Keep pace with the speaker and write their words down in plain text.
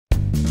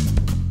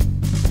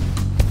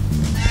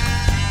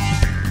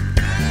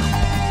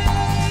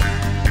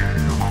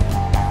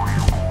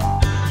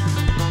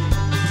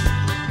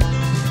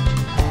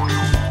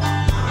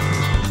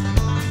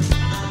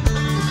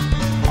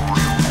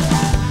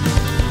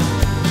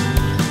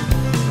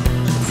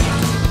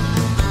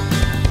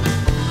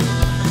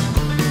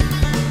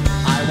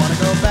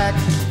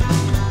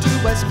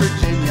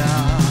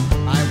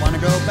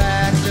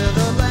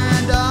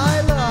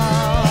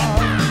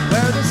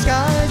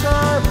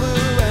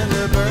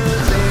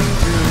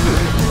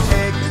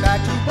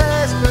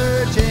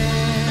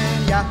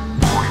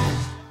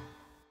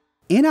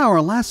In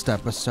our last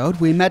episode,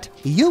 we met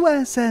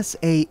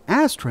USSA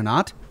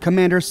astronaut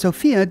Commander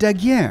Sofia.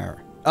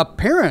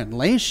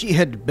 Apparently, she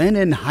had been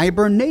in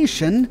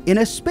hibernation in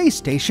a space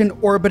station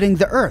orbiting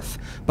the Earth,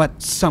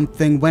 but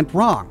something went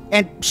wrong,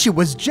 and she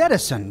was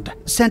jettisoned,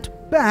 sent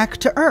back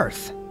to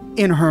Earth.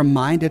 In her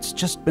mind, it's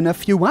just been a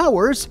few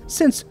hours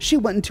since she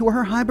went into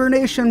her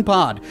hibernation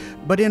pod,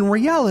 but in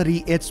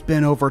reality, it's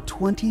been over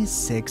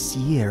 26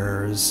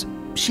 years.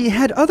 She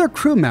had other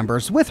crew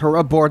members with her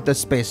aboard the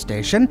space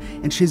station,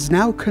 and she's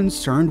now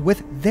concerned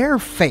with their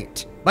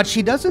fate. But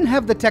she doesn't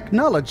have the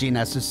technology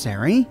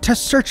necessary to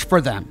search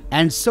for them,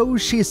 and so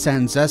she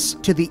sends us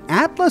to the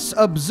Atlas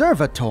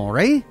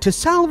Observatory to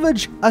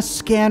salvage a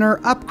scanner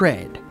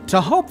upgrade,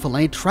 to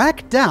hopefully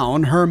track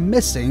down her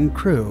missing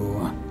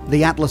crew.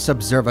 The Atlas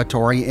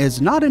Observatory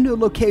is not a new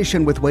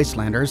location with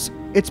Wastelanders.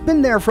 It's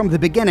been there from the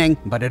beginning,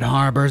 but it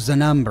harbors a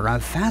number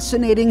of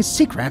fascinating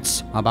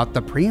secrets about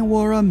the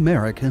pre-war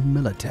American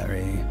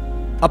military.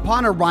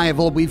 Upon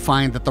arrival, we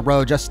find that the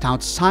road just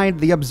outside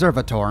the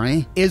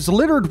observatory is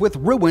littered with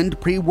ruined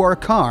pre-war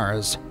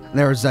cars.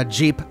 There's a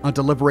Jeep, a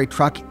delivery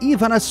truck,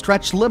 even a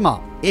stretch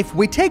limo. If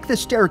we take the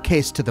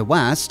staircase to the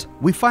west,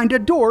 we find a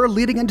door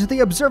leading into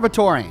the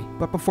observatory.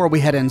 But before we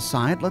head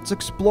inside, let's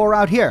explore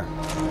out here.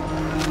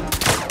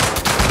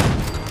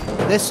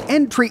 This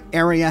entry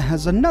area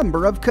has a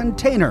number of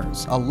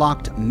containers, a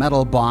locked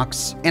metal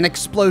box, an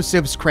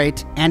explosives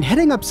crate, and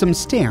heading up some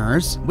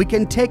stairs, we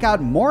can take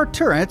out more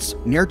turrets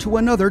near to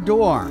another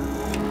door.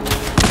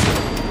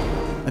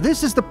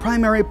 This is the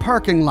primary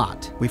parking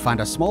lot. We find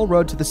a small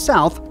road to the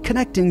south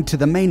connecting to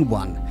the main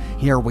one.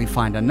 Here we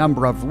find a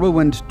number of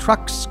ruined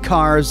trucks,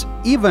 cars,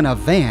 even a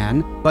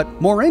van,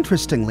 but more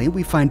interestingly,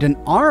 we find an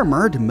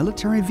armored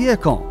military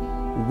vehicle.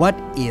 What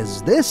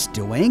is this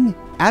doing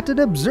at an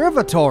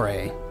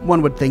observatory?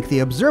 One would think the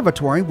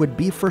observatory would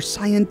be for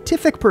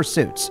scientific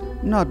pursuits,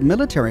 not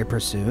military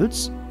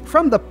pursuits.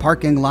 From the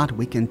parking lot,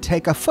 we can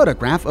take a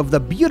photograph of the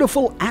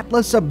beautiful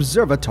Atlas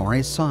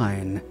Observatory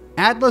sign.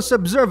 Atlas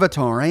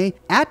Observatory,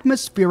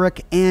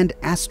 Atmospheric and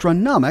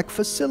Astronomic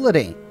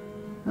Facility.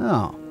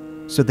 Oh,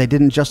 so they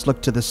didn't just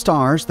look to the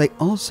stars, they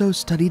also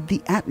studied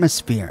the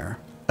atmosphere.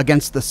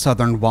 Against the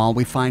southern wall,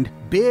 we find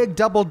big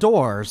double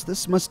doors.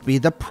 This must be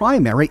the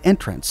primary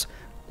entrance.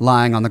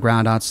 Lying on the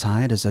ground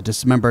outside is a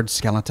dismembered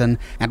skeleton,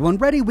 and when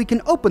ready, we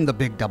can open the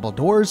big double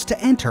doors to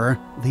enter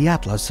the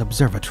Atlas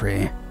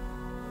Observatory.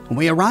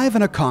 We arrive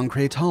in a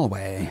concrete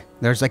hallway.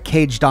 There's a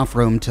caged-off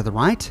room to the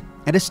right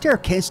and a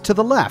staircase to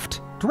the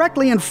left.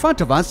 Directly in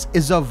front of us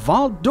is a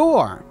vault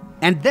door,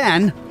 and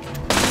then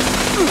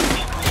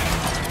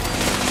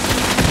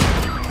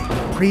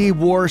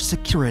pre-war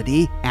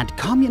security and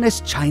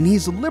communist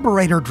Chinese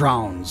liberator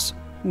drones.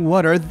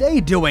 What are they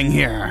doing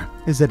here?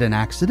 Is it an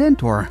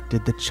accident, or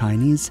did the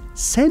Chinese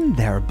send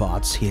their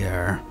bots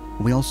here?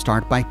 We'll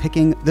start by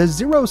picking the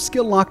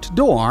zero-skill locked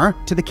door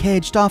to the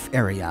caged-off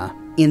area.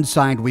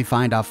 Inside, we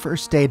find a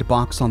first aid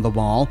box on the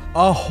wall,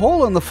 a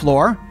hole in the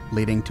floor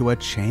leading to a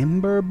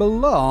chamber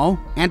below,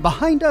 and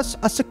behind us,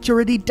 a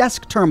security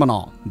desk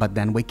terminal. But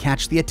then we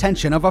catch the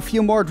attention of a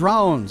few more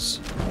drones.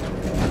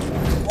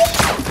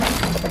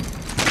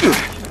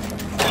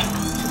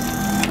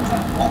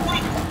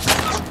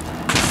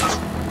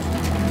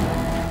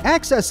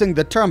 Accessing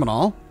the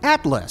terminal,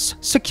 Atlas,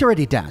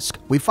 security desk.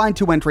 We find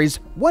two entries.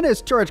 One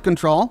is turret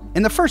control.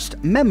 In the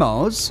first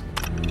memos,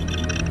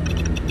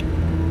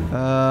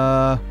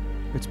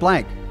 it's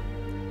blank.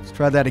 Let's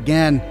try that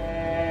again.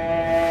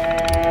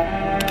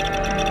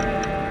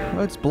 Oh,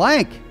 it's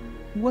blank.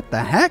 What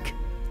the heck?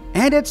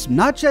 And it's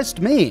not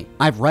just me.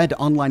 I've read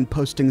online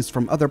postings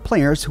from other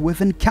players who have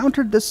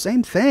encountered the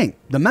same thing.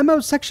 The memo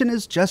section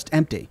is just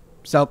empty.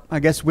 So I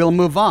guess we'll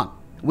move on.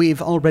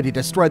 We've already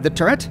destroyed the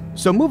turret,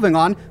 so moving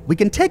on, we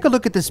can take a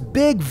look at this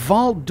big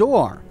vault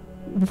door.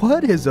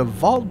 What is a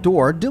vault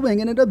door doing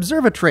in an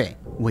observatory?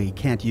 We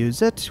can't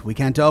use it, we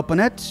can't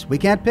open it, we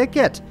can't pick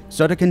it.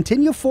 So to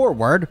continue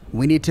forward,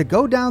 we need to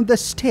go down the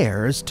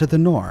stairs to the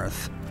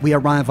north. We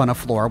arrive on a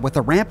floor with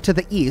a ramp to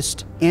the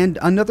east and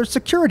another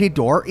security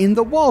door in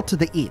the wall to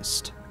the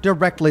east.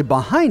 Directly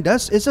behind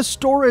us is a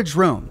storage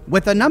room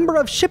with a number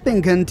of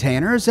shipping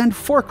containers and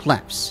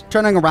forklifts.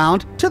 Turning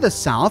around to the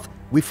south,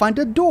 we find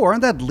a door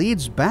that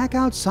leads back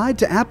outside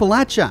to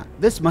Appalachia.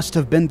 This must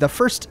have been the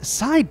first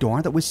side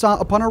door that we saw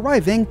upon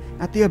arriving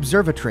at the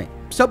observatory.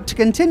 So to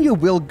continue,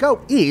 we'll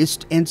go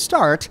east and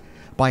start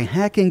by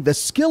hacking the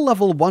skill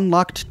level 1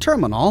 locked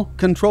terminal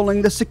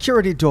controlling the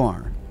security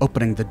door.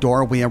 Opening the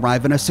door, we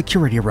arrive in a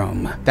security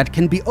room that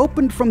can be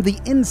opened from the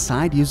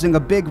inside using a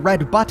big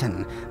red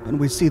button, and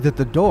we see that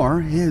the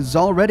door is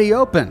already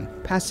open.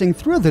 Passing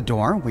through the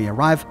door, we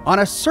arrive on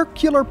a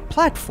circular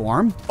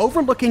platform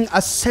overlooking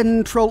a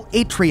central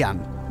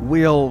atrium.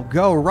 We'll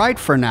go right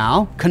for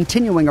now.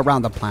 Continuing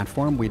around the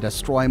platform, we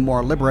destroy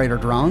more liberator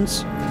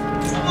drones.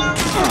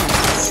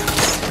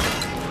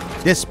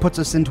 This puts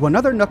us into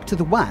another nook to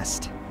the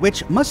west,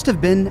 which must have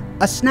been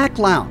a snack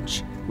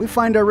lounge. we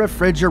find a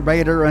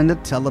refrigerator and a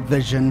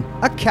television,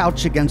 a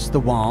couch against the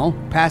wall.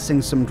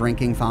 Passing some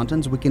drinking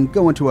fountains, we can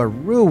go into a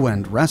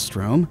ruined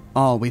restroom.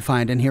 All we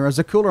find in here is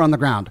a cooler on the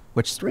ground,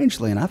 which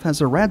strangely enough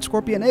has a red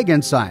scorpion egg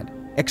inside.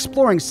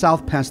 Exploring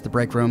south past the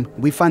break room,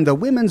 we find the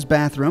women's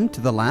bathroom to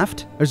the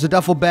left. There's a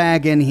duffel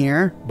bag in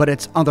here, but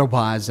it's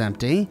otherwise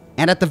empty.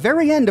 And at the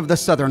very end of the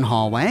southern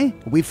hallway,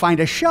 we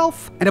find a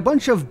shelf and a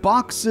bunch of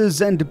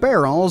boxes and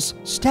barrels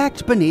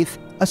stacked beneath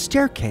a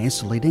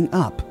staircase leading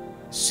up.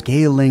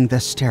 Scaling the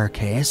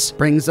staircase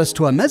brings us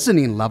to a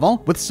mezzanine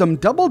level with some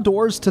double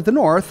doors to the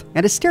north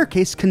and a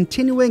staircase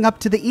continuing up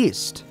to the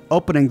east.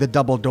 Opening the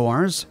double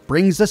doors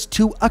brings us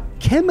to a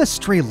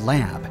chemistry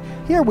lab.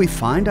 Here we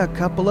find a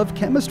couple of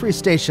chemistry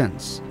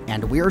stations,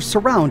 and we are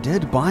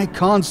surrounded by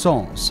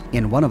consoles.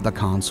 In one of the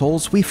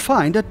consoles, we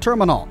find a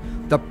terminal,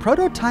 the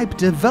Prototype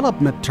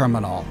Development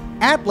Terminal.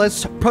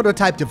 Atlas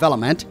Prototype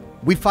Development,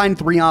 we find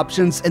 3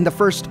 options in the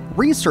first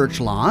research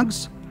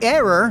logs.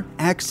 Error,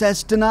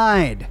 access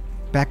denied.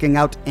 Backing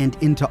out and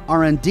into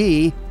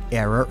R&D,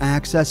 error,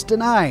 access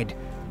denied.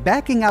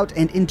 Backing out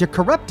and into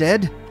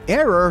corrupted,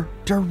 error,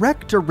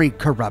 directory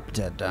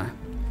corrupted.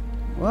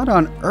 What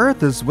on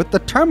earth is with the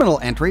terminal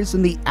entries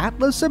in the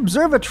Atlas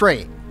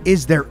Observatory?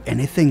 Is there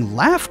anything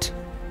left?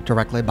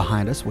 Directly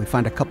behind us, we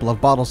find a couple of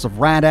bottles of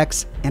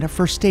Rad-X and a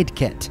first aid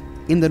kit.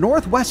 In the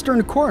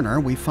northwestern corner,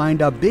 we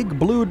find a big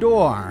blue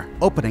door.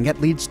 Opening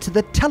it leads to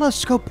the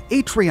telescope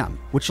atrium,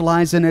 which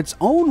lies in its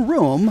own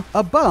room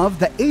above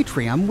the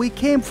atrium we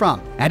came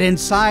from. And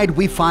inside,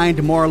 we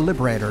find more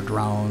Liberator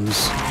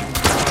drones.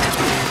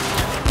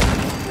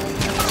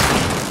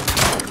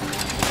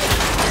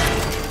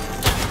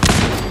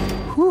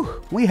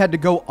 We had to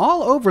go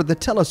all over the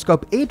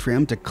telescope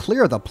atrium to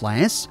clear the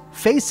place.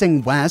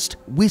 Facing west,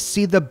 we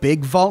see the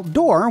big vault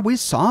door we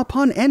saw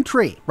upon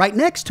entry. Right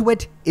next to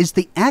it is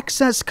the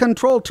access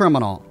control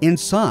terminal.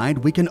 Inside,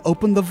 we can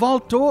open the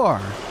vault door.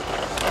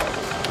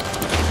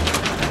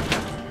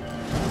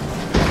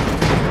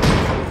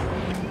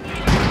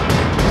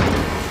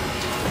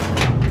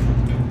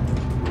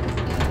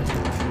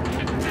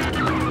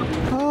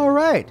 All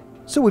right,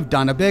 so we've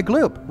done a big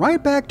loop,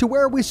 right back to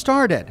where we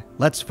started.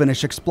 Let's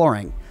finish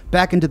exploring.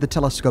 Back into the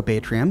telescope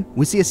atrium,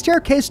 we see a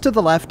staircase to the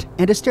left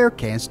and a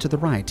staircase to the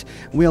right.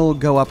 We'll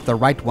go up the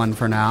right one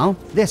for now.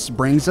 This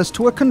brings us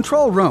to a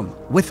control room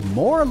with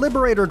more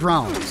Liberator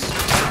drones.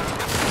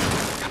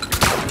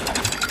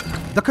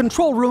 The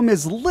control room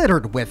is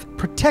littered with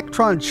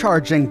Protectron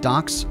charging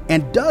docks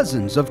and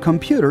dozens of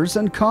computers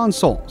and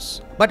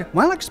consoles. But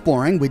while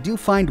exploring, we do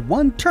find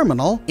one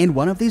terminal in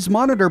one of these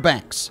monitor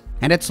banks.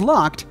 And it's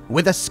locked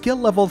with a skill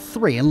level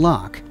 3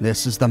 lock.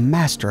 This is the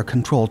master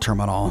control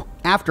terminal.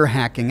 After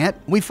hacking it,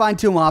 we find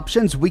 2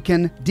 options. We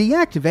can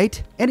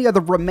deactivate any of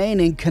the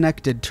remaining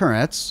connected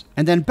turrets,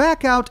 and then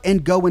back out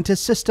and go into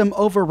system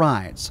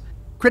overrides.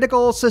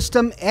 Critical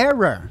system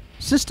error.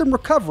 System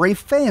recovery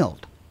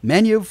failed.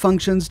 Menu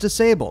functions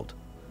disabled.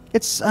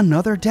 It's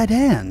another dead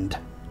end.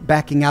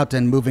 Backing out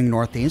and moving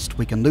northeast,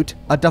 we can loot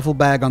a duffel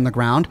bag on the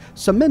ground,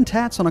 some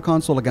mentats on a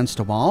console against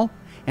a wall,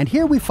 and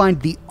here we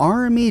find the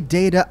Army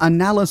Data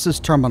Analysis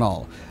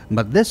Terminal,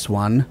 but this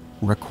one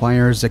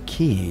requires a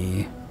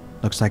key.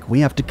 Looks like we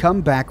have to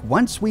come back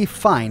once we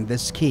find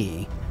this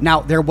key.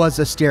 Now, there was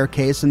a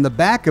staircase in the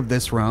back of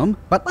this room,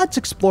 but let's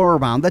explore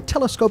around the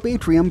telescope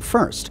atrium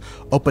first.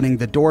 Opening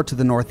the door to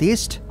the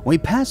northeast, we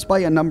pass by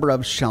a number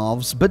of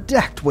shelves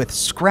bedecked with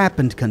scrap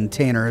and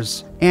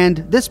containers. And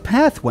this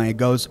pathway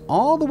goes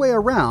all the way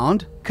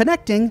around,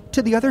 connecting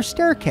to the other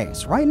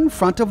staircase right in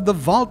front of the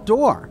vault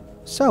door.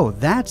 So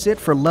that's it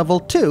for level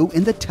 2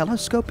 in the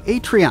telescope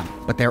atrium.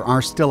 But there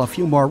are still a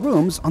few more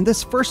rooms on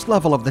this first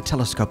level of the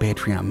telescope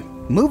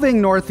atrium.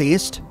 Moving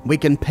northeast, we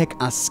can pick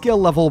a skill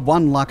level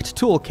 1 locked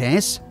tool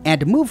case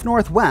and move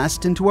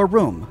northwest into a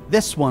room.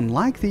 This one,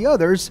 like the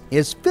others,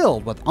 is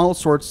filled with all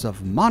sorts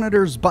of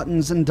monitors,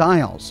 buttons, and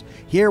dials.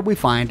 Here we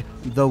find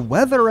the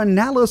Weather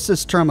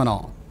Analysis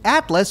Terminal.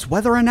 Atlas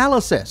Weather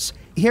Analysis.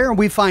 Here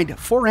we find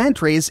 4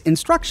 entries,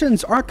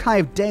 instructions,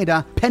 archive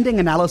data, pending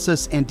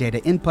analysis, and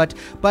data input,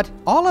 but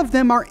all of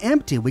them are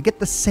empty. We get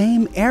the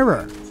same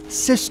error.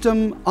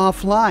 System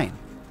offline.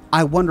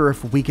 I wonder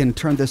if we can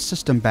turn this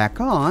system back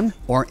on,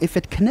 or if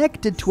it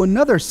connected to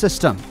another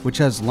system, which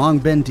has long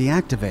been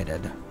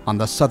deactivated. On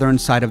the southern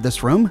side of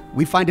this room,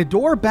 we find a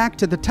door back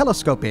to the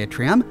telescope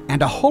atrium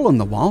and a hole in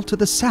the wall to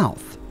the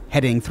south.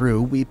 Heading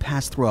through, we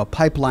pass through a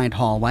pipelined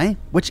hallway,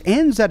 which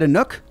ends at a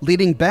nook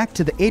leading back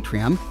to the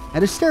atrium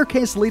and a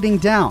staircase leading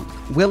down.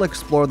 We'll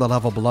explore the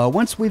level below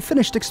once we've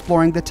finished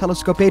exploring the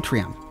telescope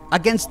atrium.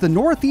 Against the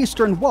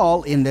northeastern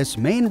wall in this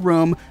main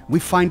room, we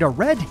find a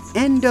red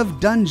end of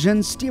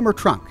dungeon steamer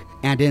trunk.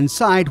 And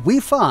inside, we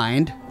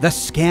find the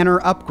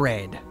scanner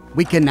upgrade.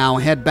 We can now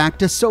head back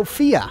to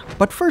Sofia,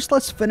 but first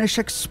let's finish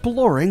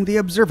exploring the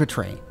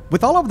observatory.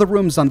 With all of the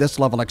rooms on this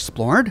level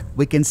explored,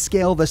 we can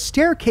scale the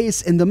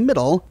staircase in the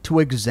middle to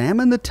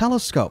examine the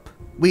telescope.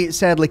 We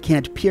sadly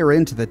can't peer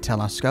into the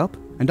telescope,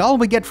 and all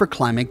we get for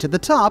climbing to the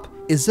top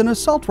is an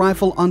assault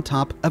rifle on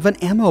top of an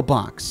ammo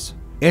box.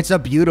 It's a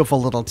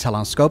beautiful little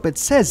telescope. It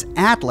says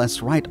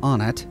Atlas right on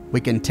it. We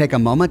can take a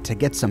moment to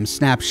get some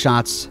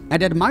snapshots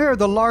and admire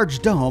the large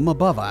dome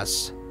above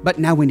us. But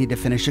now we need to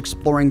finish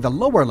exploring the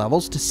lower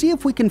levels to see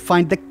if we can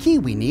find the key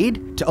we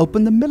need to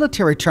open the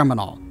military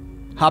terminal.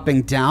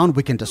 Hopping down,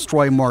 we can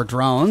destroy more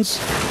drones.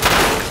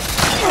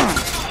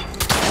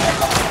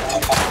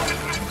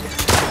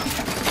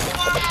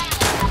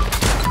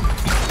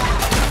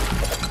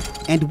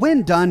 And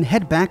when done,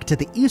 head back to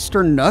the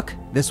eastern nook,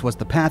 this was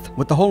the path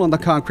with the hole in the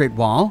concrete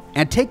wall,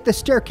 and take the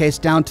staircase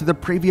down to the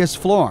previous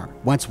floor.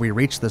 Once we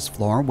reach this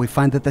floor, we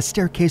find that the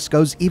staircase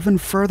goes even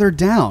further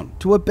down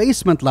to a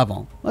basement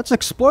level. Let's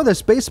explore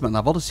this basement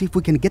level to see if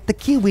we can get the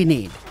key we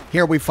need.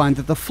 Here we find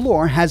that the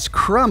floor has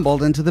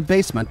crumbled into the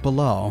basement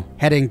below.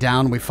 Heading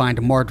down, we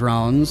find more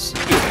drones.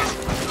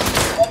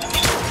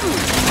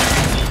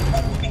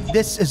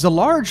 This is a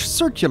large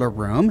circular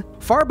room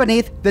far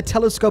beneath the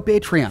telescope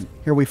atrium.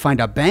 Here we find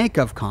a bank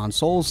of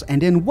consoles,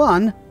 and in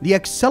one, the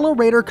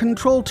accelerator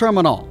control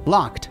terminal,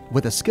 locked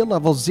with a skill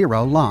level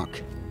 0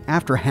 lock.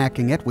 After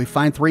hacking it, we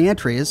find 3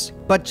 entries,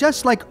 but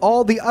just like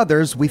all the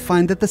others, we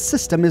find that the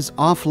system is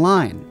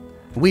offline.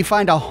 We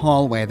find a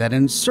hallway that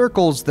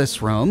encircles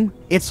this room.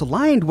 It's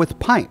lined with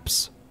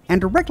pipes. And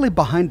directly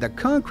behind the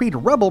concrete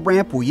rubble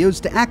ramp we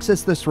used to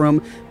access this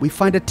room, we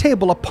find a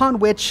table upon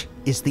which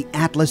is the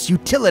Atlas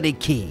utility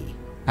key.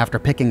 After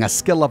picking a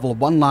skill level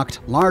 1 locked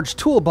large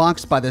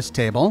toolbox by this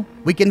table,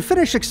 we can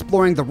finish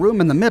exploring the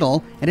room in the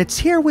middle, and it's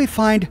here we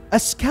find a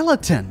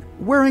skeleton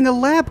wearing a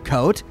lab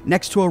coat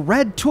next to a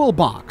red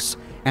toolbox.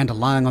 And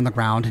lying on the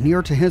ground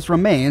near to his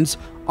remains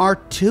are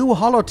 2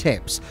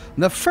 holotapes.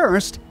 The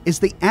first is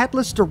the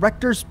Atlas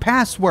Director's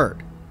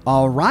password.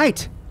 All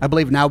right, I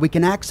believe now we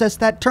can access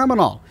that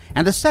terminal.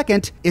 And the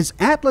second is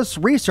Atlas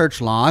Research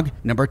Log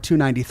number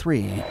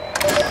 293.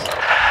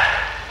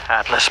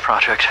 Atlas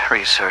Project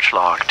Research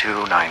Log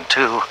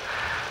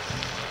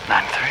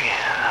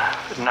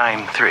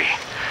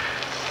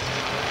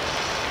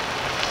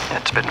 29293.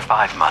 It's been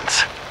 5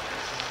 months.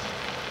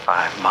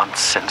 5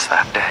 months since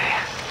that day.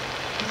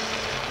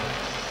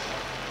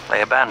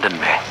 They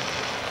abandoned me.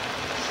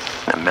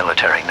 The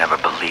military never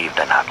believed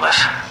in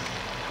Atlas.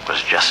 It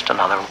was just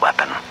another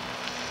weapon.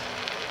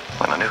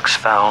 When the nukes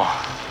fell,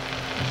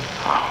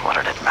 well, what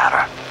did it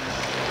matter?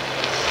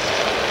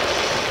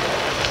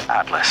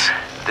 Atlas,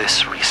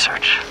 this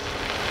research.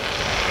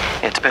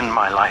 It's been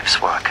my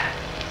life's work.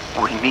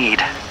 We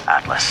need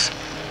Atlas.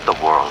 The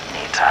world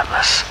needs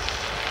Atlas.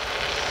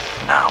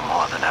 Now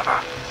more than ever.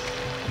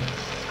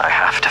 I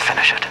have to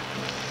finish it.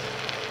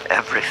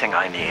 Everything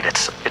I need,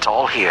 it's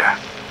all here.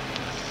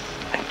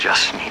 I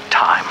just need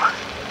time.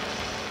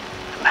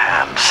 And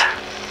hands.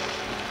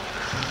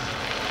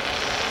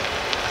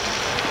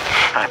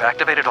 I've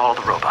activated all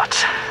the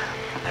robots.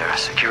 They're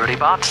security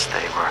bots.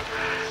 They were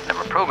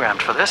never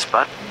programmed for this,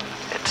 but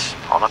it's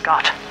all I've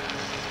got.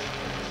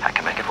 I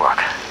can make it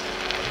work.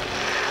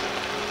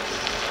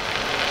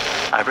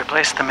 I've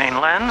replaced the main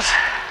lens,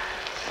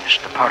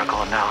 finished the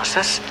particle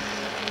analysis.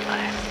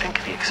 I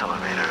think the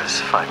accelerator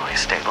is finally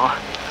stable.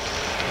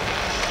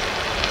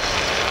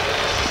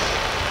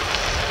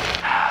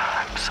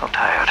 I'm so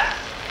tired.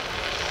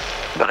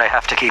 But I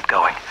have to keep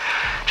going.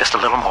 Just a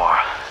little more.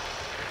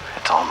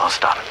 It's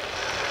almost done.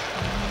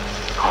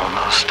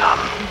 Almost done.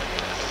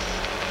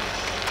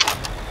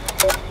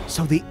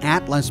 So the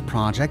Atlas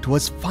project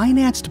was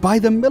financed by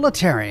the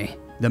military.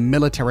 The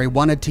military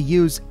wanted to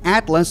use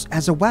Atlas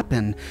as a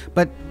weapon,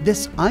 but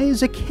this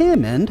Isaac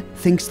Hammond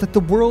thinks that the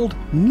world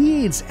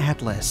needs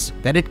Atlas,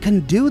 that it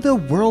can do the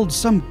world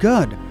some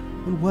good.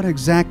 And what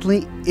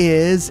exactly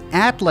is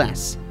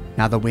Atlas?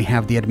 Now that we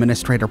have the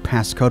administrator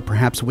passcode,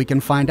 perhaps we can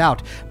find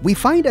out. We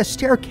find a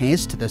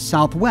staircase to the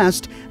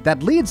southwest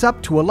that leads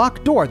up to a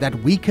locked door that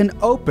we can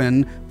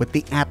open with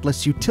the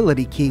Atlas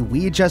utility key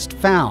we just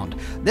found.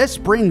 This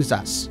brings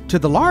us to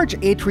the large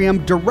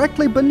atrium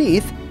directly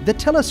beneath the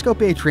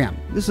telescope atrium.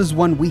 This is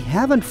one we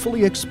haven't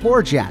fully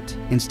explored yet.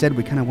 Instead,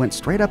 we kind of went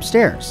straight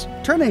upstairs.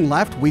 Turning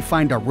left, we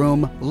find a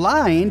room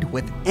lined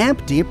with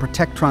empty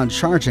Protectron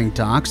charging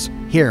docks.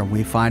 Here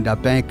we find a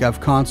bank of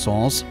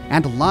consoles,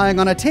 and lying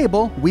on a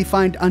table, we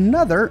find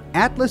another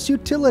Atlas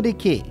utility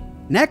key.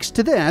 Next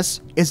to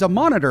this is a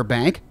monitor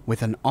bank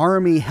with an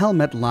army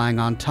helmet lying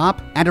on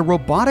top and a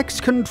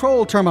robotics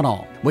control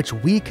terminal, which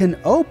we can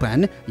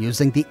open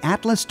using the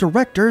Atlas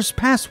Director's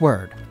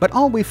password. But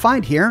all we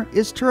find here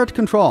is turret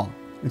control.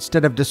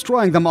 Instead of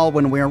destroying them all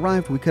when we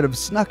arrived, we could have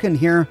snuck in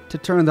here to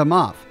turn them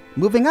off.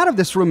 Moving out of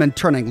this room and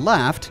turning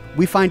left,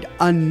 we find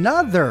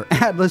another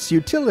Atlas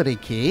utility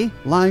key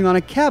lying on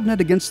a cabinet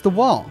against the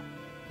wall.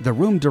 The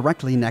room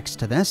directly next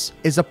to this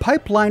is a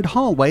pipelined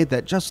hallway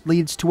that just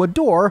leads to a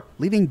door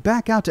leading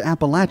back out to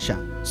Appalachia.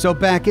 So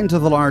back into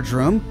the large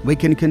room, we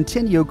can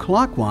continue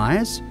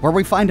clockwise, where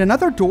we find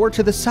another door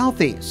to the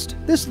southeast.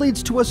 This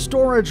leads to a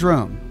storage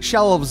room,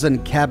 shelves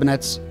and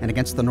cabinets, and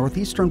against the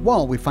northeastern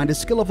wall, we find a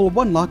skill level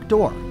 1 locked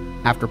door.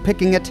 After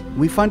picking it,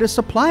 we find a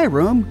supply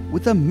room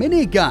with a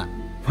minigun.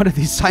 What do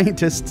these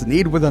scientists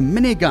need with a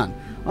minigun?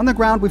 On the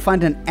ground, we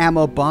find an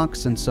ammo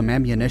box and some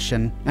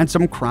ammunition, and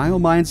some cryo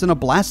mines in a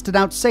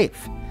blasted-out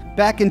safe.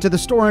 Back into the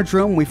storage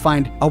room, we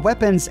find a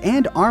weapons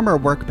and armor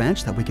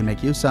workbench that we can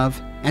make use of.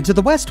 And to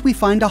the west, we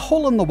find a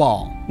hole in the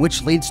wall,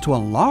 which leads to a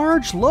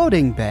large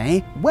loading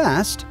bay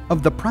west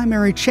of the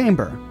primary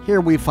chamber.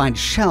 Here we find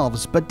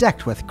shelves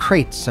bedecked with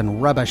crates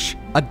and rubbish,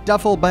 a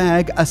duffel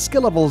bag, a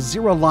skill level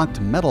 0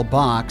 locked metal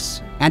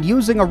box, and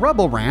using a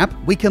rubble ramp,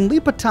 we can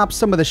leap atop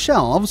some of the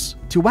shelves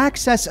to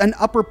access an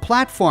upper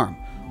platform.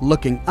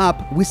 Looking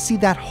up, we see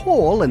that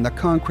hole in the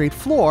concrete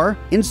floor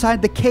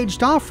inside the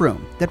caged-off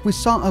room that we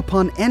saw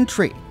upon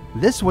entry.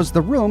 This was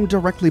the room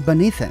directly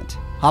beneath it.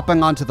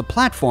 Hopping onto the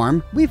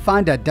platform, we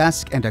find a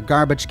desk and a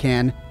garbage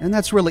can, and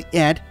that's really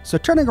it. So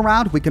turning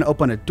around, we can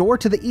open a door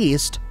to the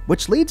east,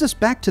 which leads us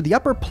back to the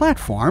upper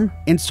platform,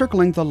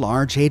 encircling the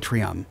large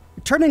atrium.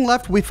 Turning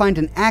left, we find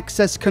an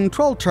access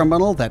control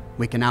terminal that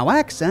we can now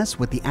access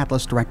with the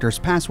Atlas Director's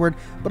password,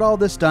 but all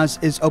this does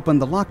is open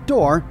the locked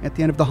door at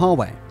the end of the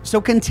hallway. So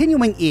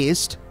continuing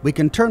east, we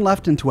can turn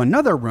left into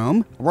another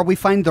room where we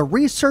find the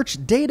Research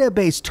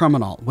Database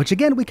Terminal, which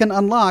again we can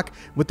unlock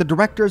with the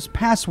Director's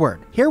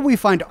password. Here we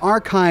find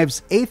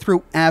archives A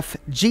through F,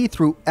 G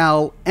through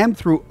L, M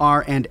through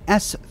R, and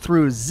S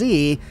through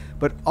Z,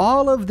 but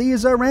all of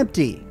these are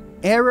empty.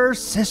 Error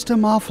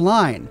system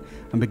offline.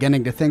 I'm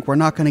beginning to think we're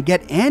not going to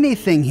get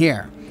anything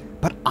here.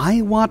 But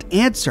I want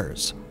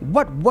answers.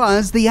 What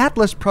was the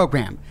Atlas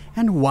program?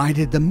 And why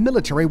did the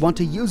military want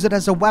to use it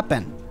as a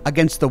weapon?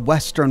 Against the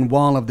western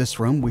wall of this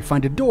room, we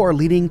find a door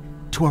leading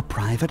to a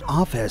private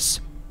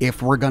office.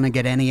 If we're going to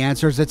get any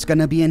answers, it's going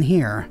to be in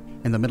here.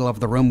 In the middle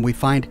of the room, we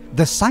find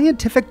the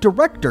Scientific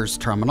Director's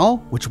Terminal,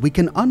 which we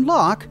can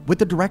unlock with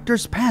the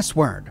Director's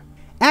password.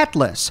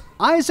 Atlas,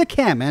 Isaac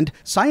Hammond,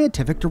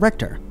 Scientific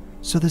Director.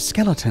 So the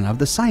skeleton of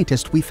the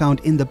scientist we found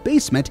in the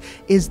basement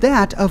is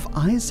that of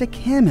Isaac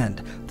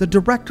Hammond, the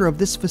director of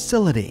this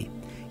facility.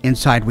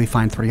 Inside we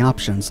find 3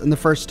 options. In the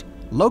first,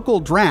 local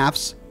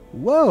drafts.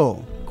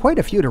 Whoa, quite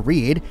a few to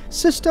read.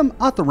 System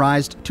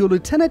authorized to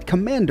Lieutenant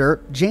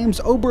Commander James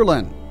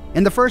Oberlin.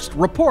 In the first,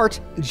 report,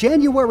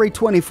 January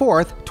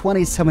 24th,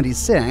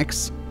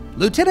 2076.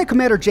 Lieutenant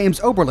Commander James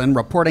Oberlin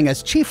reporting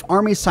as Chief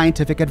Army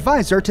Scientific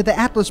Advisor to the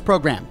Atlas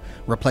program,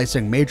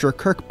 replacing Major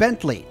Kirk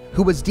Bentley,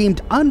 who was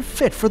deemed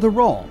unfit for the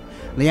role.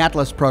 The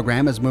Atlas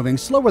program is moving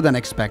slower than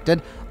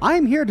expected.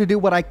 I'm here to do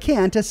what I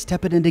can to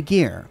step it into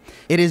gear.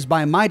 It is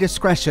by my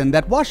discretion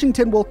that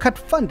Washington will cut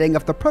funding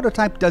if the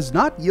prototype does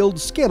not yield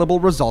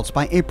scalable results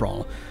by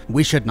April.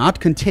 We should not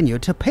continue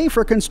to pay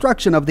for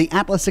construction of the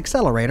Atlas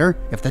accelerator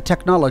if the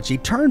technology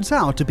turns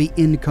out to be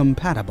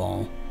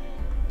incompatible.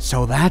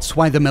 So that's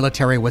why the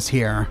military was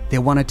here. They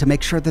wanted to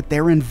make sure that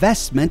their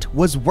investment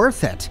was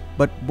worth it.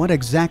 But what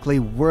exactly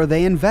were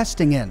they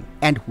investing in?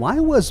 And why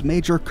was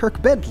Major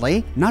Kirk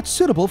Bentley not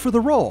suitable for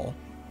the role?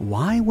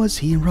 Why was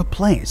he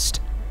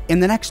replaced? In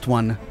the next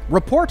one,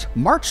 report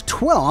March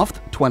 12th,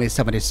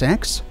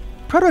 2076.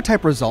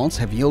 Prototype results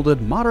have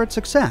yielded moderate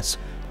success.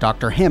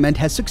 Dr. Hammond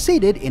has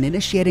succeeded in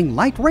initiating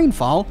light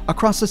rainfall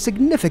across a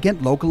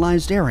significant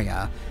localized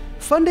area.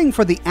 Funding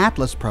for the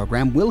Atlas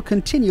program will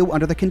continue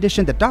under the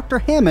condition that Dr.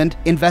 Hammond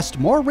invest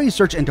more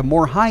research into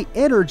more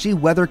high-energy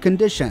weather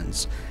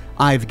conditions.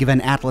 I've given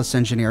Atlas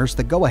engineers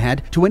the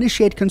go-ahead to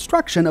initiate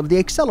construction of the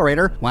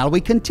accelerator while we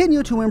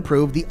continue to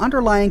improve the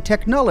underlying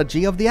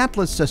technology of the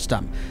Atlas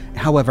system.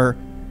 However,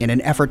 in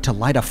an effort to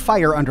light a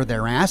fire under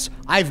their ass,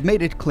 I've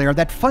made it clear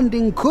that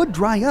funding could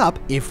dry up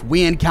if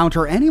we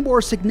encounter any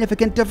more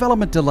significant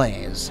development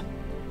delays.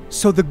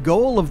 So the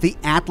goal of the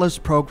Atlas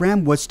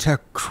program was to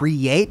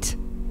create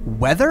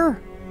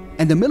weather?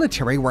 And the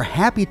military were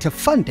happy to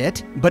fund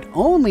it, but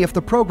only if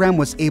the program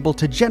was able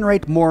to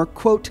generate more,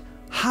 quote,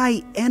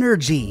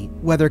 high-energy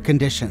weather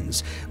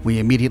conditions. We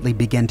immediately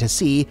began to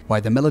see why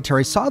the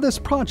military saw this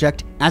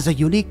project as a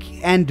unique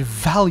and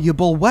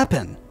valuable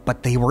weapon.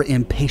 But they were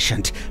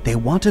impatient. They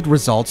wanted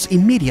results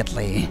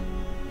immediately.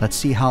 Let's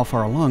see how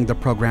far along the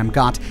program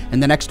got. In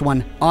the next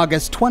one,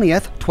 August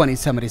 20th,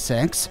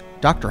 2076.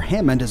 Dr.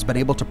 Hammond has been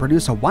able to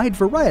produce a wide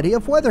variety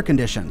of weather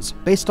conditions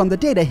based on the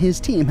data his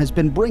team has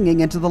been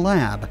bringing into the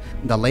lab.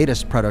 The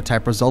latest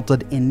prototype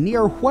resulted in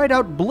near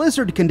whiteout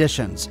blizzard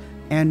conditions,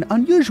 an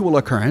unusual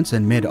occurrence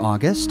in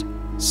mid-August.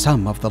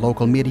 Some of the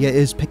local media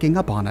is picking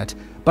up on it,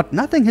 but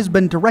nothing has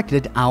been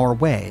directed our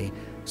way.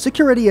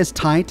 Security is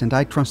tight, and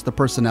I trust the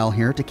personnel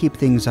here to keep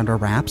things under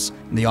wraps.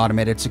 The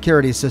automated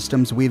security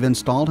systems we've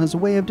installed has a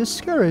way of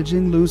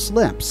discouraging loose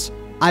lips.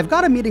 I've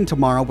got a meeting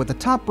tomorrow with the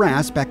top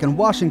brass back in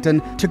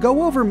Washington to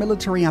go over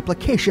military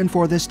application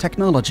for this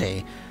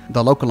technology.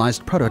 The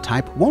localized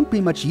prototype won't be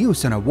much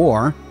use in a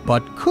war,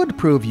 but could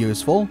prove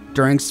useful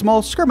during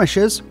small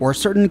skirmishes or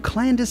certain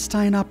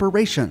clandestine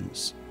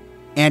operations.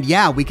 And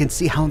yeah, we can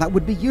see how that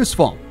would be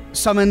useful.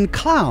 Summon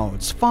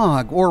clouds,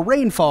 fog, or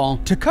rainfall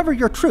to cover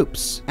your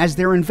troops as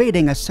they're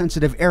invading a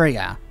sensitive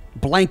area.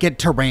 Blanket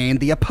terrain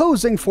the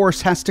opposing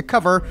force has to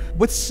cover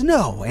with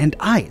snow and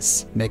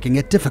ice, making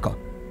it difficult.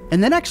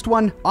 And the next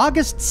one,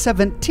 August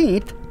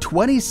 17th,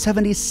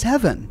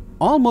 2077,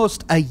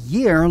 almost a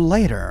year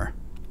later.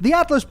 The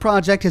Atlas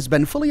project has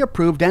been fully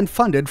approved and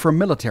funded for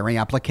military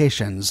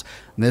applications.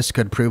 This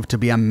could prove to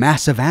be a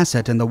massive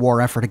asset in the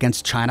war effort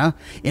against China.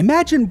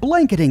 Imagine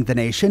blanketing the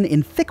nation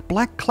in thick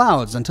black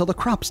clouds until the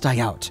crops die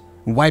out,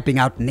 wiping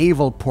out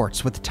naval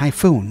ports with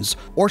typhoons,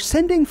 or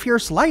sending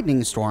fierce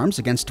lightning storms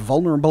against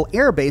vulnerable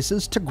air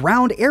bases to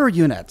ground air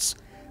units.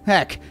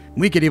 Heck,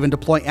 we could even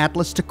deploy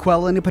Atlas to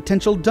quell any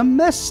potential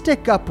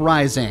domestic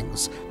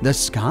uprisings. The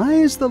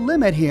sky's the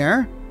limit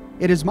here.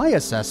 It is my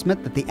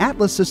assessment that the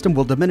Atlas system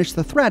will diminish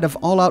the threat of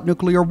all-out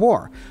nuclear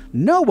war.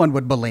 No one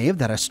would believe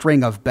that a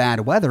string of bad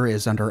weather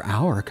is under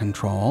our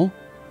control.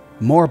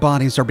 More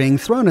bodies are being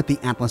thrown at the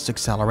Atlas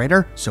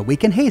accelerator so we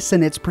can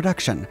hasten its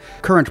production.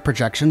 Current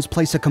projections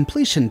place a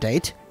completion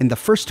date in the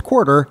first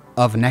quarter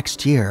of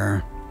next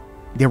year.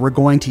 They were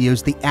going to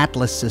use the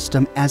Atlas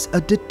system as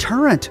a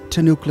deterrent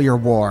to nuclear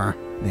war.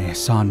 They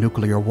saw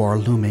nuclear war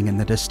looming in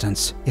the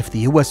distance. If the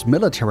US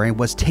military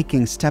was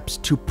taking steps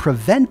to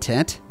prevent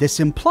it,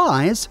 this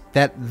implies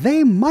that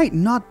they might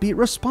not be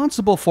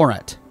responsible for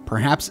it,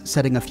 perhaps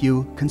setting a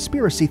few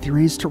conspiracy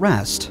theories to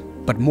rest.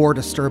 But more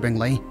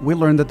disturbingly, we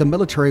learned that the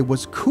military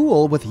was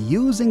cool with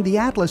using the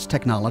Atlas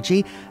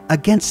technology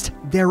against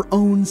their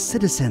own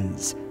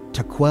citizens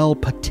to quell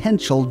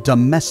potential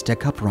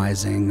domestic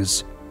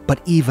uprisings.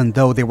 But even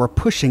though they were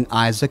pushing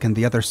Isaac and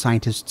the other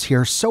scientists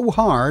here so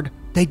hard,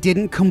 they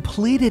didn't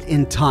complete it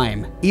in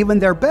time. Even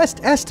their best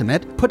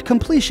estimate put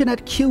completion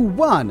at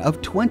Q1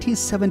 of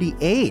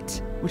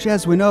 2078, which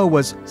as we know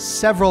was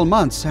several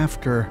months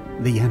after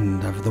the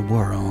end of the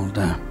world.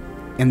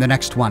 In the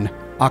next one,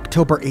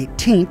 October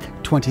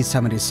 18th,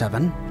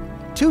 2077.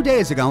 2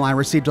 days ago, I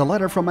received a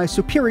letter from my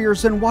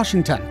superiors in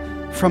Washington.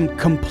 From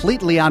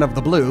completely out of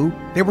the blue,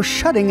 they were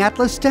shutting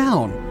Atlas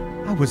down.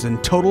 I was in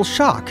total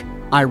shock.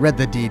 I read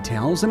the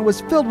details and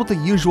was filled with the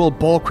usual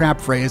bullcrap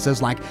phrases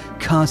like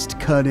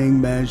cost-cutting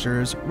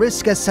measures,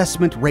 risk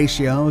assessment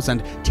ratios,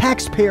 and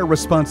taxpayer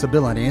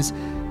responsibilities.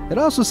 It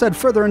also said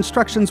further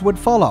instructions would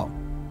follow.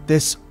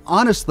 This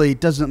honestly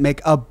doesn't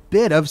make a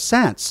bit of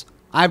sense.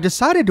 I've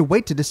decided to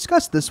wait to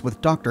discuss this with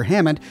Dr.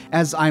 Hammond,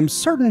 as I'm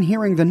certain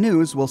hearing the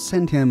news will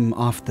send him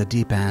off the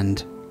deep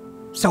end.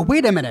 So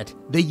wait a minute,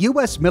 the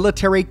US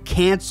military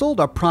canceled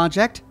a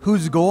project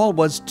whose goal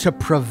was to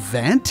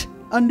prevent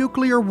a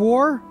nuclear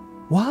war?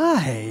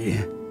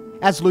 Why?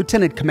 As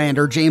Lieutenant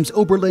Commander James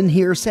Oberlin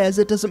here says,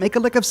 it doesn't make a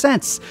lick of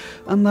sense,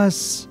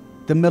 unless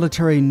the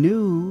military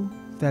knew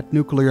that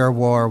nuclear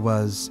war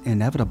was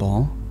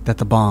inevitable, that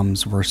the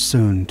bombs were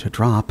soon to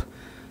drop.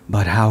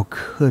 But how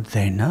could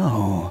they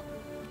know?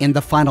 In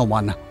the final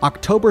one,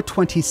 October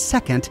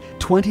 22nd,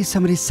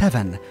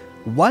 2077,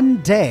 1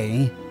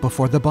 day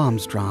before the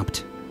bombs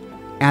dropped.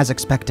 As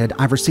expected,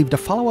 I've received a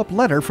follow-up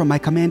letter from my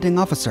commanding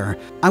officer.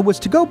 I was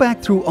to go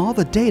back through all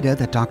the data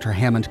that Dr.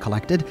 Hammond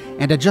collected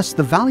and adjust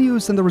the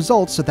values and the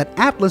results so that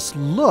Atlas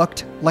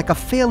looked like a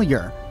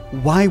failure.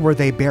 Why were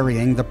they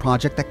burying the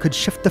project that could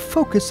shift the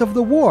focus of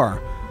the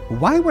war?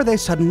 Why were they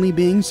suddenly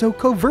being so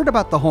covert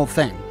about the whole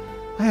thing?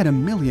 I had a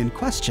million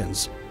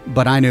questions,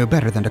 but I knew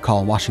better than to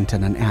call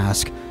Washington and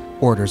ask.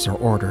 Orders are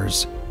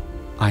orders.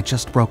 I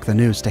just broke the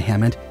news to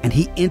Hammond, and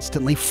he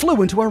instantly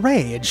flew into a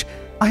rage.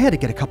 I had to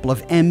get a couple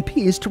of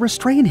MPs to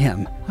restrain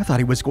him. I thought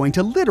he was going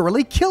to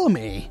literally kill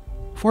me.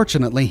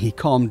 Fortunately, he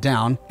calmed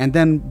down and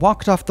then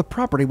walked off the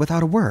property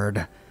without a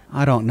word.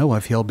 I don't know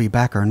if he'll be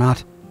back or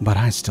not, but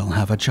I still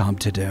have a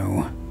job to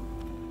do.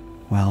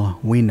 Well,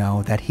 we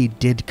know that he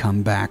did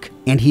come back,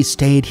 and he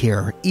stayed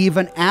here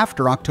even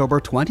after October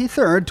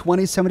 23rd,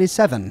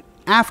 2077,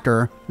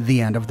 after the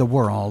end of the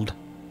world.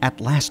 At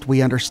last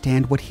we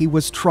understand what he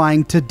was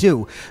trying to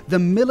do. The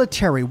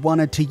military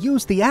wanted to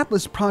use the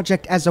Atlas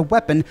project as a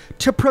weapon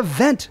to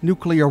prevent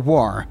nuclear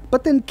war,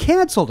 but then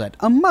canceled it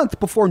a month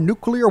before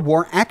nuclear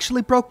war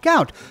actually broke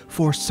out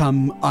for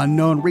some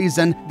unknown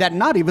reason that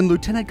not even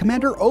Lieutenant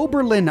Commander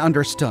Oberlin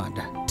understood.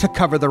 To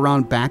cover their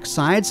own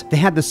backsides, they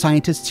had the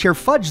scientists here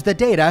fudge the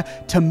data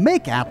to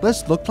make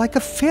Atlas look like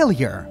a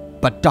failure.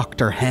 But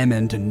Dr.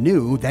 Hammond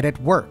knew that it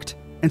worked,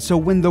 and so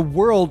when the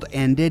world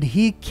ended,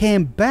 he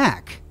came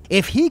back.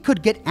 If he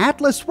could get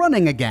Atlas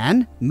running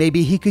again,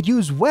 maybe he could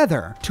use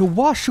weather to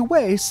wash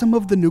away some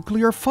of the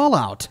nuclear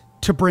fallout,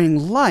 to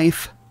bring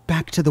life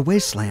back to the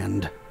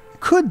wasteland.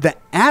 Could the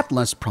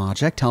Atlas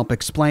project help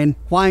explain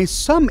why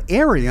some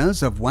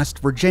areas of West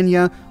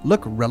Virginia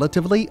look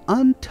relatively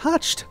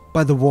untouched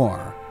by the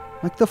war?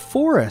 Like the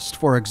forest,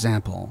 for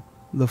example.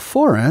 The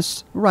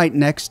forest right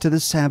next to the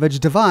Savage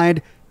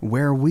Divide,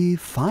 where we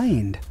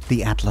find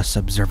the Atlas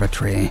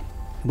Observatory.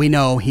 We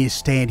know he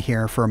stayed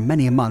here for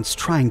many months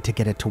trying to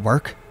get it to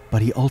work,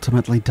 but he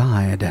ultimately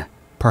died.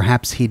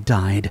 Perhaps he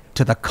died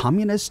to the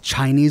communist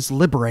Chinese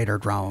liberator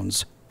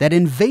drones that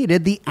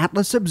invaded the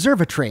Atlas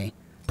Observatory,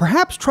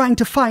 perhaps trying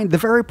to find the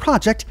very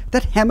project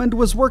that Hammond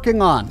was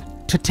working on,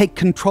 to take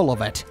control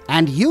of it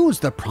and use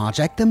the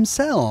project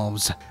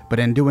themselves, but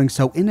in doing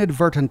so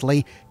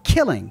inadvertently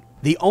killing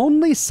the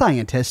only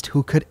scientist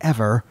who could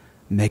ever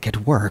make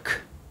it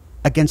work.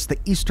 Against the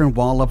eastern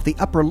wall of the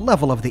upper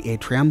level of the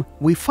atrium,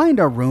 we find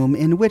a room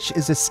in which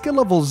is a skill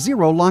level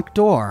 0 locked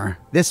door.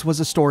 This was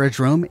a storage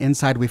room.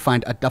 Inside we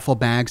find a duffel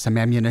bag, some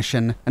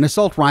ammunition, an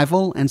assault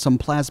rifle, and some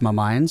plasma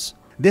mines.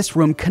 This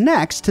room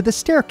connects to the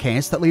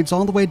staircase that leads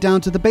all the way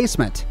down to the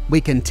basement. We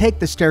can take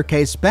the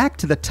staircase back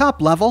to the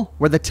top level,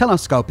 where the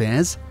telescope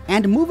is,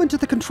 and move into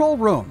the control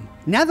room.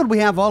 Now that we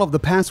have all of the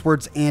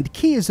passwords and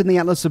keys in the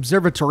Atlas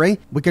Observatory,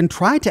 we can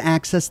try to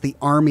access the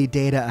Army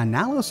Data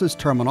Analysis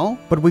Terminal,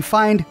 but we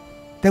find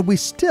that we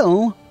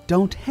still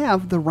don't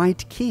have the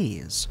right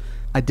keys.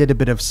 I did a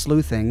bit of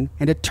sleuthing,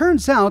 and it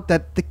turns out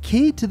that the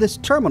key to this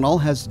terminal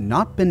has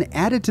not been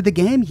added to the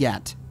game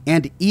yet,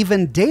 and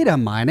even data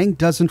mining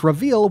doesn't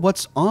reveal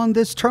what's on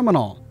this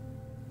terminal.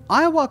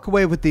 I walk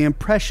away with the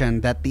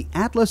impression that the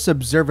Atlas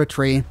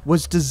Observatory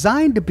was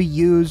designed to be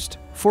used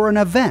for an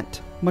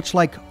event, much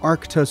like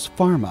Arctos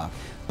Pharma,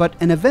 but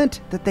an event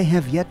that they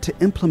have yet to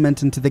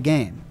implement into the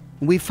game.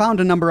 We found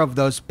a number of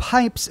those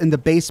pipes in the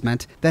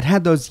basement that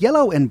had those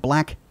yellow and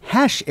black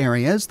hash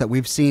areas that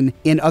we've seen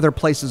in other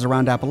places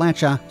around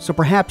Appalachia, so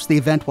perhaps the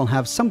event will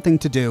have something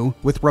to do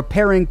with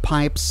repairing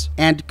pipes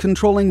and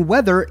controlling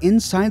weather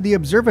inside the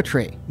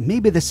observatory.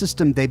 Maybe the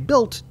system they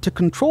built to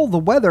control the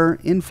weather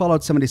in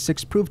Fallout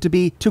 76 proved to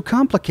be too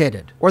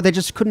complicated, or they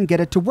just couldn't get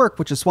it to work,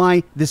 which is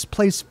why this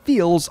place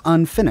feels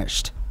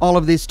unfinished. All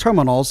of these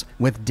terminals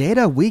with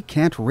data we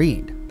can't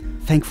read.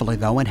 Thankfully,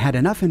 though, it had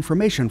enough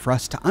information for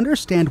us to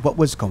understand what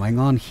was going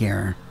on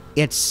here.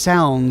 It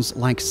sounds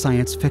like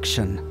science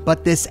fiction,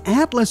 but this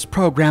Atlas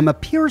program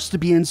appears to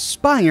be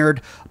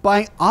inspired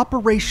by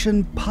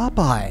Operation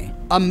Popeye,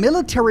 a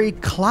military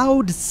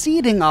cloud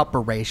seeding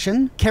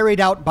operation carried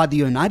out by the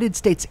United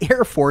States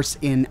Air Force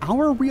in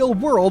our real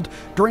world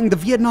during the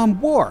Vietnam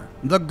War.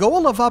 The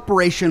goal of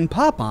Operation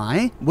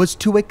Popeye was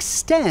to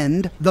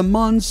extend the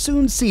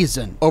monsoon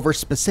season over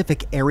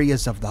specific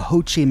areas of the Ho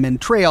Chi Minh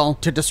Trail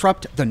to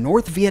disrupt the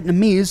North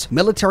Vietnamese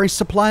military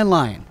supply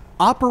line.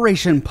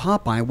 Operation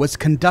Popeye was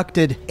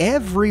conducted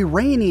every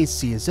rainy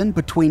season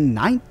between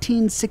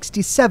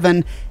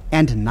 1967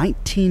 and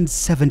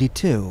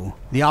 1972.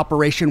 The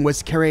operation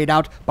was carried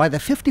out by the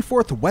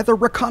 54th Weather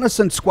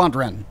Reconnaissance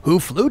Squadron, who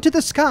flew to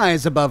the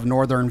skies above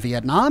northern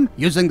Vietnam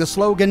using the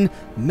slogan,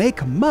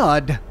 "Make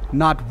mud,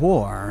 not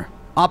war."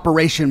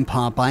 Operation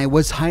Popeye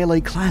was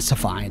highly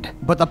classified,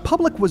 but the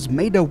public was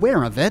made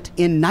aware of it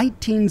in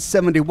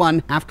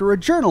 1971 after a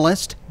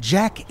journalist,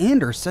 Jack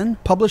Anderson,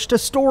 published a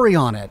story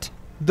on it.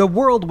 The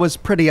world was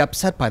pretty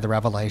upset by the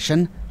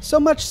revelation, so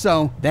much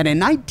so that in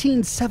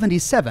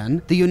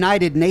 1977, the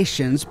United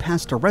Nations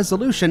passed a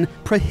resolution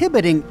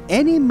prohibiting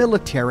any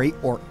military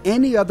or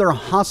any other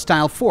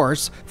hostile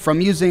force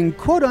from using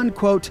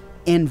quote-unquote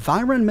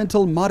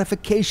environmental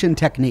modification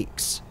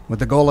techniques, with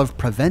the goal of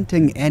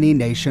preventing any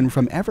nation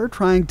from ever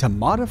trying to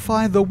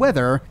modify the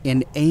weather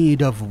in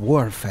aid of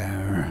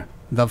warfare.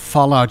 The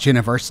Fallout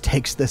universe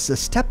takes this a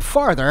step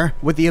farther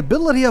with the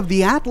ability of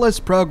the Atlas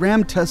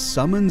program to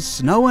summon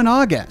snow in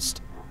August.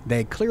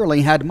 They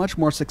clearly had much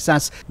more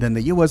success than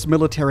the US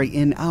military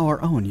in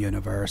our own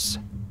universe.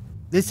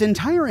 This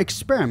entire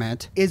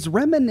experiment is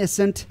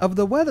reminiscent of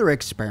the weather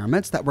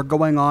experiments that were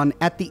going on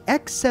at the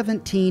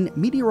X-17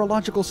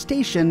 meteorological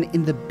station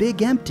in the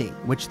Big Empty,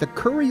 which the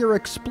Courier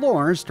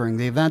explores during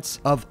the events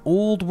of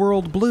Old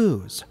World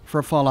Blues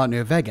for Fallout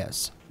New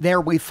Vegas. There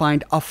we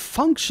find a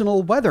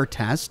functional weather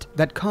test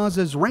that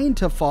causes rain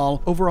to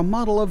fall over a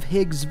model of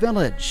Higgs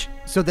Village.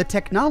 So the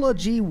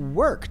technology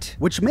worked,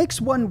 which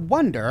makes one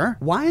wonder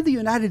why the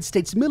United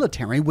States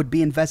military would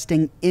be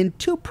investing in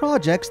two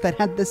projects that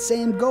had the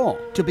same goal,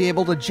 to be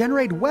able to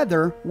generate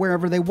weather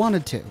wherever they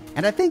wanted to.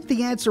 And I think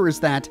the answer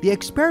is that the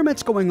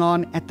experiments going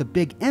on at the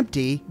Big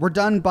Empty were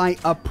done by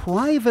a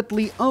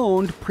privately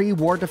owned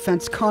pre-war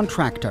defense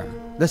contractor.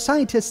 The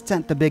scientists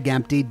at the Big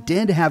Empty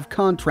did have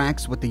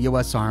contracts with the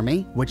US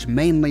Army, which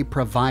mainly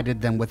provided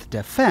them with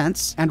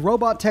defense and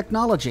robot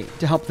technology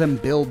to help them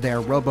build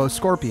their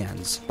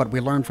robo-scorpions. But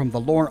we learned from the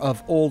lore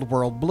of Old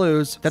World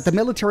Blues that the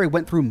military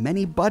went through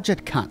many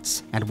budget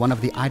cuts, and one of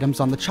the items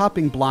on the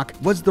chopping block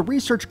was the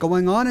research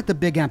going on at the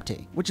Big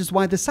Empty, which is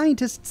why the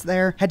scientists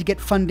there had to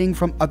get funding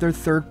from other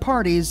third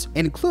parties,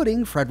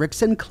 including Frederick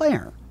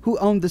Sinclair, who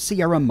owned the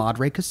Sierra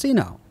Madre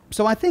Casino.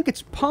 So I think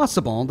it's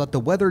possible that the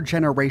weather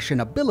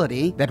generation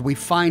ability that we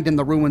find in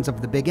the ruins of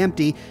the Big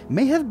Empty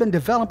may have been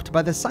developed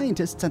by the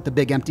scientists at the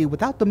Big Empty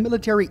without the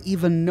military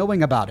even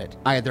knowing about it,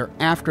 either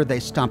after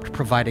they stopped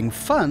providing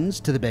funds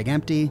to the Big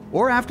Empty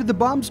or after the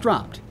bombs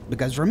dropped.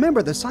 Because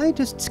remember, the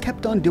scientists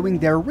kept on doing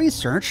their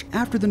research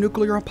after the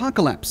nuclear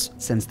apocalypse,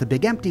 since the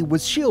Big Empty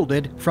was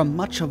shielded from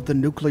much of the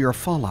nuclear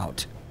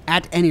fallout.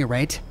 At any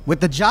rate,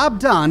 with the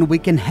job done, we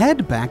can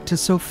head back to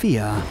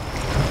Sofia.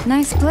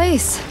 Nice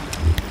place.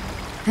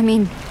 I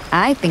mean,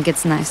 I think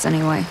it's nice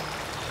anyway.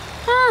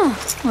 Oh,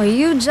 well,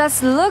 you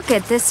just look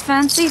at this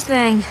fancy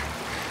thing.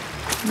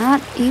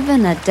 Not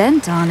even a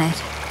dent on it.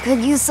 Could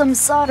use some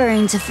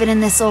soldering to fit in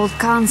this old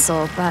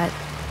console, but...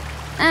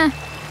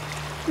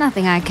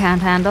 nothing I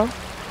can't handle.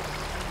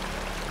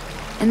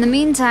 In the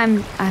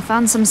meantime, I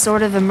found some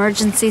sort of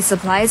emergency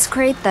supplies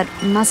crate that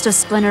must have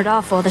splintered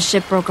off while the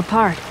ship broke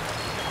apart.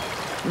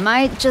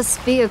 Might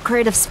just be a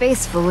crate of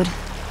space food,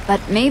 but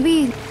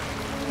maybe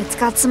it's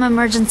got some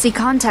emergency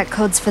contact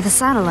codes for the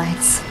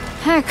satellites.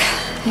 Heck,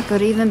 it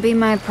could even be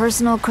my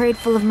personal crate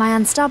full of my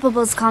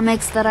Unstoppables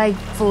comics that I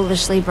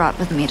foolishly brought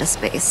with me to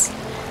space.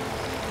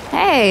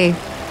 Hey,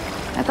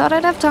 I thought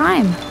I'd have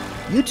time.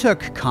 You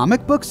took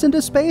comic books into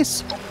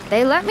space?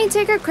 They let me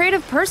take a crate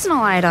of personal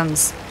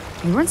items.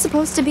 We weren't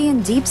supposed to be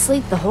in deep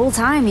sleep the whole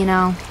time, you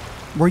know.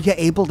 Were you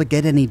able to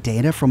get any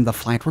data from the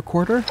flight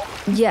recorder?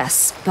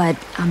 Yes, but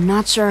I'm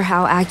not sure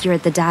how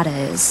accurate the data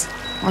is,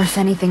 or if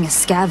anything has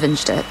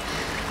scavenged it.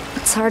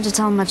 It's hard to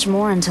tell much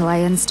more until I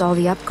install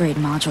the upgrade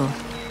module.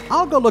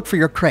 I'll go look for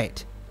your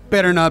crate.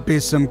 Better not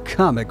be some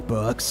comic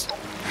books.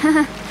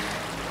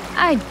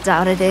 I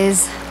doubt it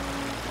is.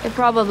 They're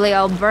probably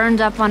all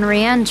burned up on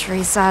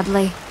re-entry,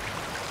 sadly.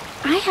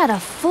 I had a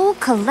full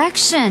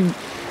collection.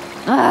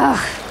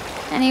 Ugh.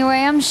 Anyway,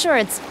 I'm sure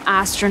it's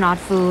astronaut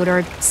food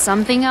or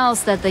something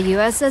else that the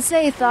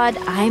USSA thought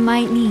I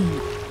might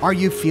need. Are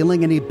you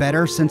feeling any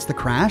better since the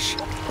crash?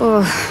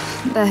 Ugh.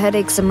 The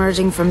headaches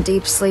emerging from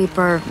deep sleep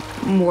are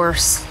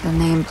worse than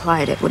they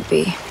implied it would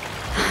be.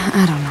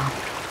 I don't know.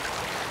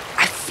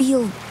 I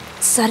feel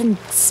sudden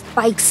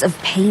spikes of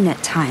pain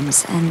at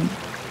times, and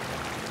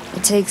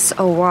it takes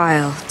a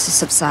while to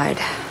subside.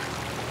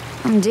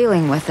 I'm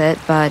dealing with it,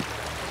 but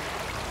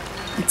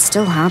it's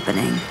still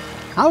happening.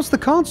 How's the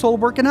console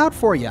working out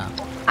for you?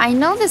 I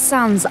know this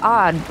sounds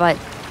odd, but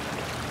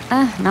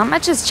not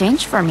much has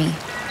changed for me.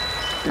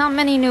 Not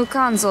many new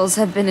consoles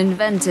have been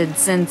invented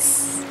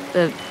since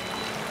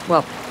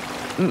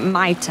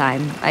my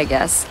time, I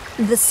guess.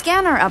 The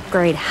scanner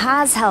upgrade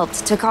has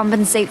helped to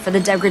compensate for the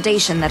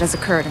degradation that has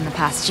occurred in the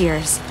past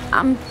years.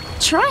 I'm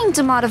trying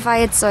to modify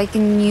it so I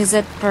can use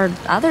it for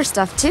other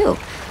stuff too.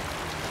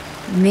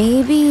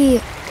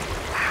 Maybe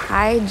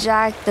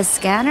hijack the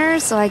scanner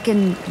so I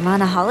can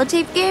run a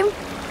holotape game?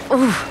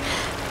 Ooh,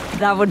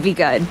 that would be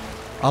good.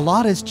 A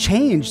lot has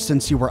changed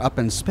since you were up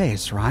in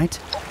space, right?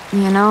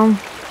 You know,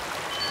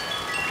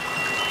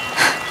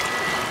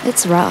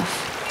 it's rough.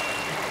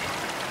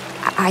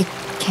 I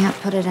can't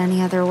put it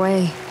any other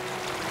way.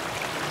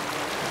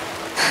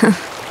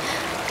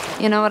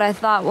 You know what I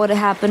thought would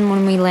happen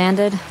when we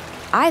landed?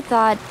 I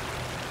thought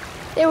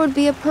there would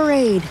be a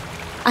parade.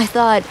 I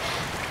thought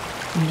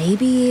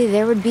maybe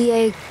there would be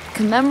a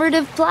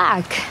commemorative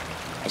plaque.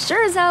 I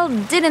sure as hell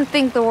didn't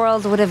think the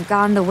world would have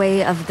gone the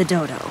way of the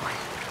dodo.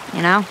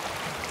 You know?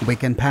 We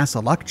can pass a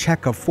luck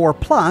check of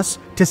 4+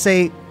 to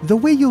say, the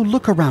way you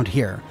look around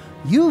here,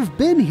 you've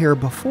been here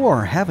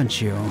before,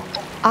 haven't you?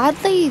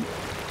 Oddly,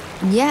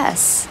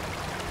 yes.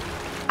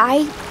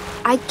 I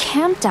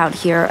camped out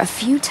here a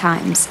few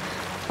times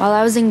while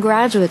I was in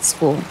graduate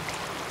school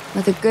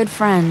with a good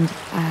friend,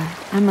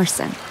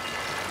 Emerson.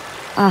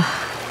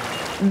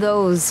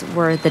 Those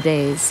were the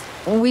days.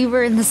 We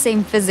were in the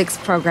same physics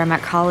program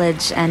at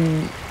college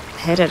and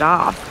hit it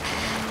off.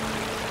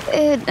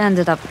 It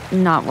ended up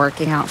not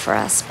working out for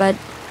us, but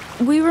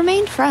we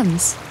remained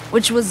friends,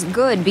 which was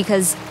good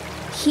because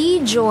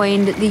he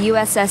joined the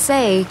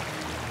USSA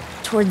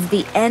towards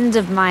the end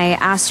of my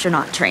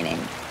astronaut training.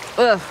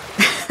 Ugh.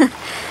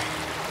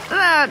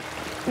 That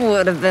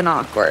would have been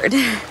awkward.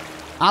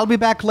 I'll be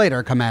back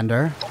later,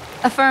 Commander.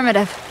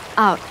 Affirmative.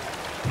 Out.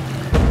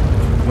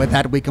 With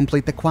that, we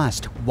complete the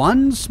quest.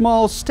 One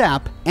small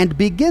step and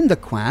begin the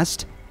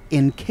quest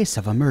in case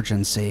of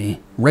emergency.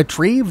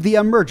 Retrieve the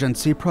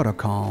emergency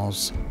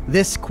protocols.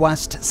 This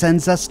quest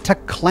sends us to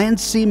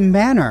Clancy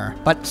Manor,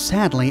 but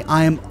sadly,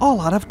 I am all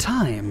out of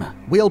time.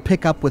 We'll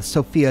pick up with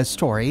Sofia's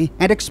story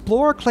and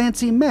explore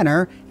Clancy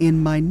Manor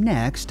in my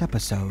next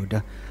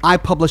episode. I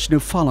publish new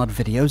Fallout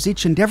videos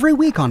each and every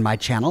week on my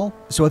channel,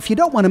 so if you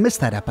don't want to miss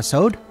that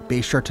episode,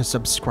 be sure to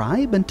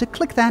subscribe and to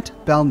click that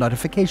bell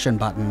notification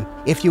button.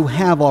 If you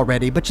have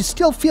already, but you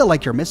still feel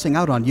like you're missing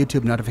out on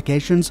YouTube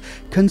notifications,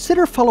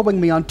 consider following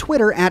me on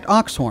Twitter at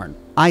Oxhorn.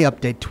 I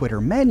update Twitter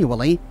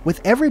manually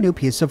with every new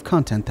piece of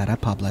content that I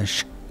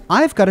publish.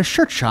 I've got a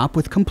shirt shop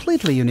with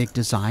completely unique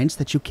designs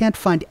that you can't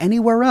find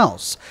anywhere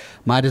else.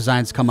 My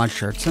designs come on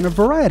shirts in a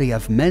variety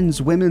of men's,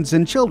 women's,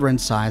 and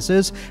children's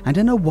sizes and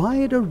in a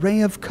wide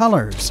array of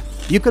colors.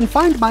 You can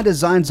find my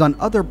designs on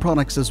other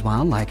products as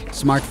well, like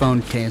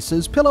smartphone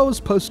cases,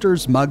 pillows,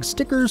 posters, mugs,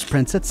 stickers,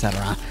 prints,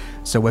 etc.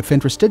 So if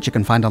interested, you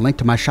can find a link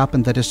to my shop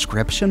in the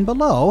description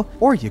below,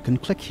 or you can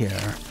click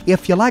here.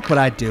 If you like what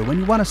I do and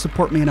you want to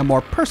support me in a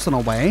more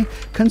personal way,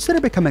 consider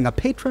becoming a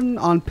patron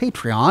on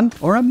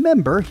Patreon or a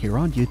member here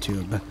on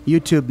YouTube.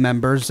 YouTube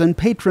members and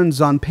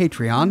patrons on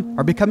Patreon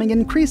are becoming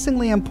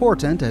increasingly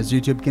important as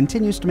YouTube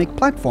continues to make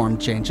platform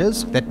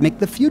changes that make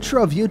the future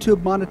of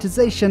YouTube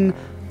monetization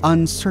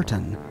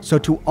uncertain. So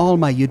to all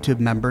my YouTube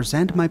members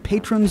and my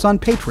patrons on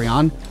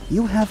Patreon,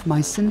 you have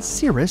my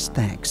sincerest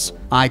thanks.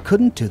 I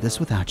couldn't do this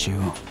without you.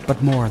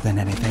 But more than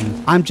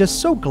anything, I'm just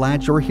so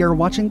glad you're here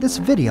watching this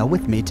video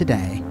with me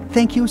today.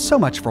 Thank you so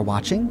much for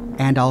watching,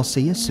 and I'll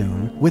see you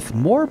soon with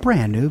more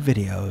brand new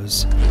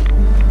videos.